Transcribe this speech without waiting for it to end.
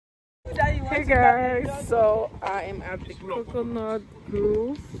Hey guys, so I am at the Coconut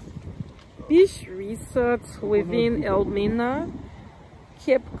Grove Beach Resort within Elmina,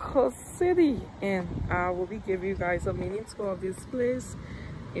 Cape Coast City, and I will be giving you guys a mini tour of this place.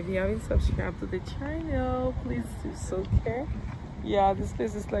 If you haven't subscribed to the channel, please do so. Okay, yeah, this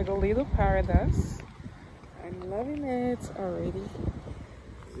place is like a little paradise. I'm loving it already.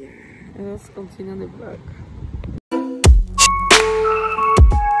 Yeah, and let's continue the vlog.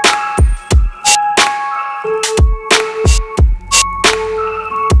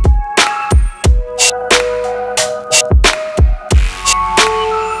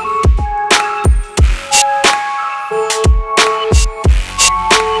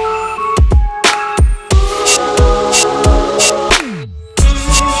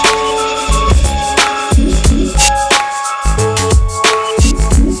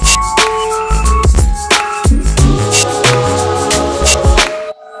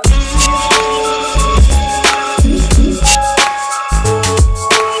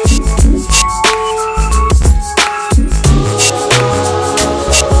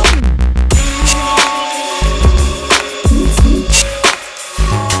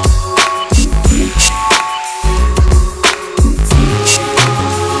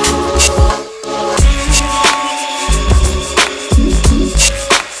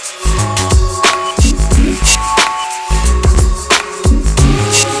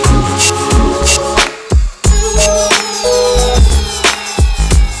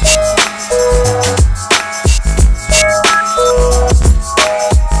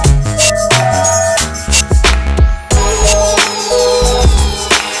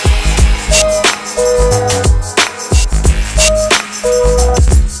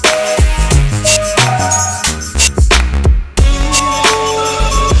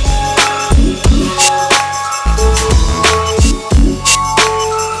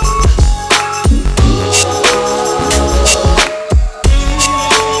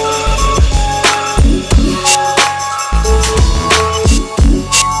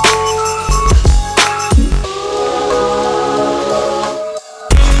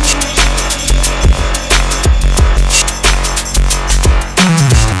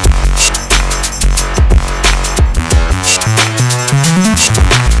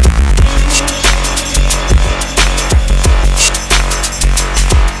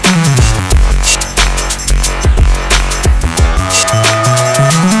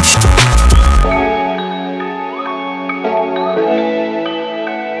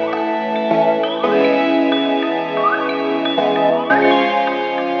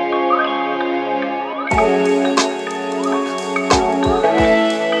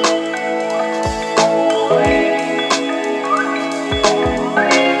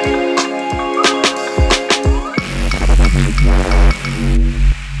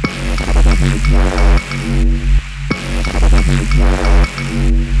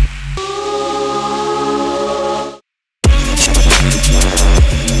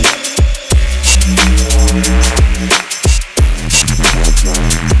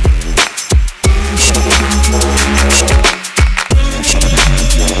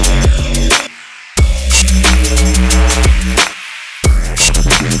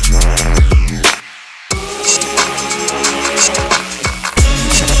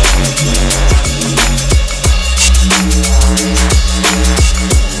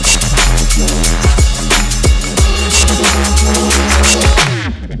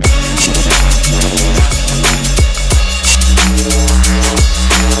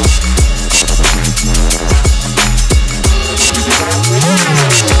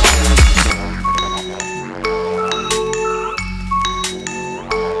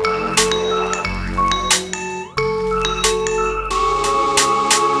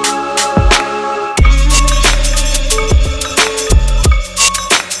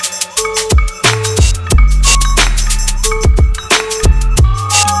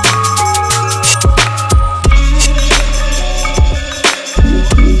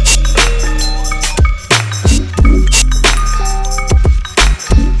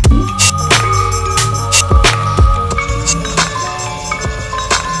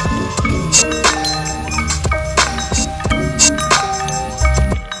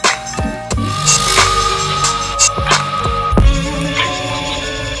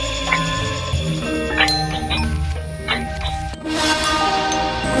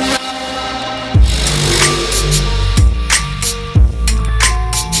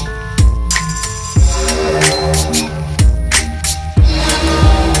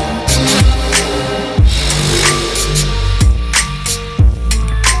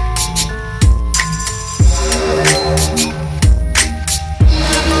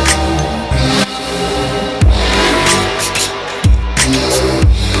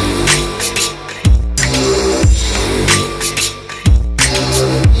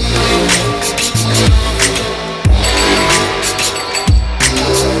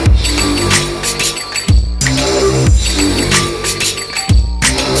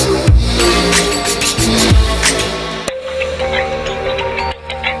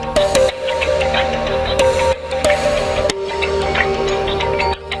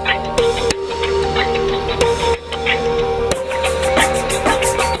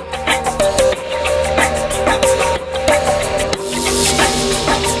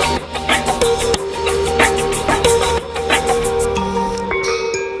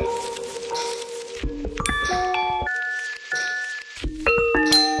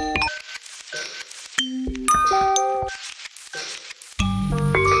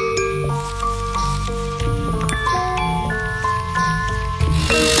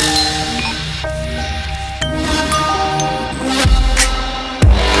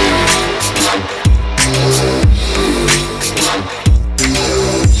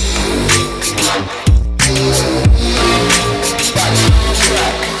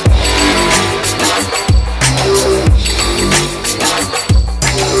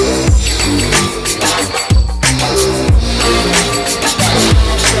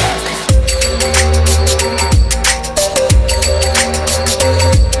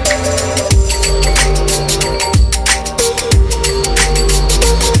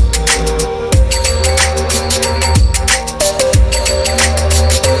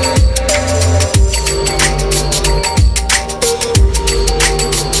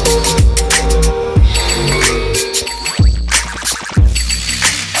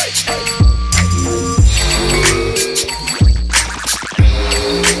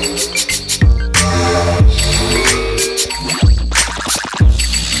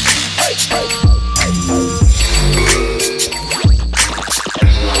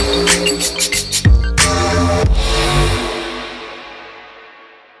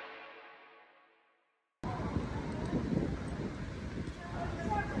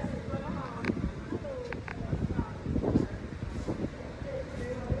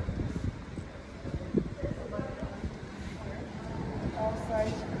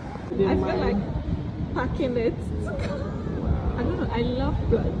 feel like packing it. I don't know. I love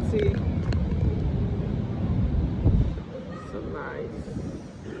plantain. So nice.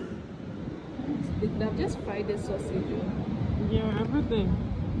 They've just fried the sausage. Yeah, everything.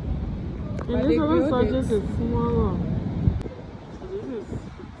 But And this other sausage is smaller. So this is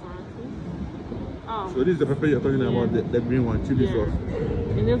oh. So this is the pepper you're talking about, the green one, chili sauce.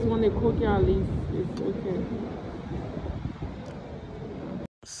 And this one, the coconut leaf is okay.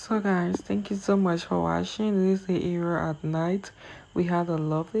 So guys, thank you so much for watching. This is the era at night. We had a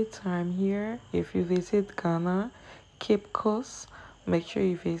lovely time here. If you visit Ghana, Cape Coast, make sure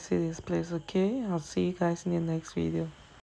you visit this place, okay? I'll see you guys in the next video.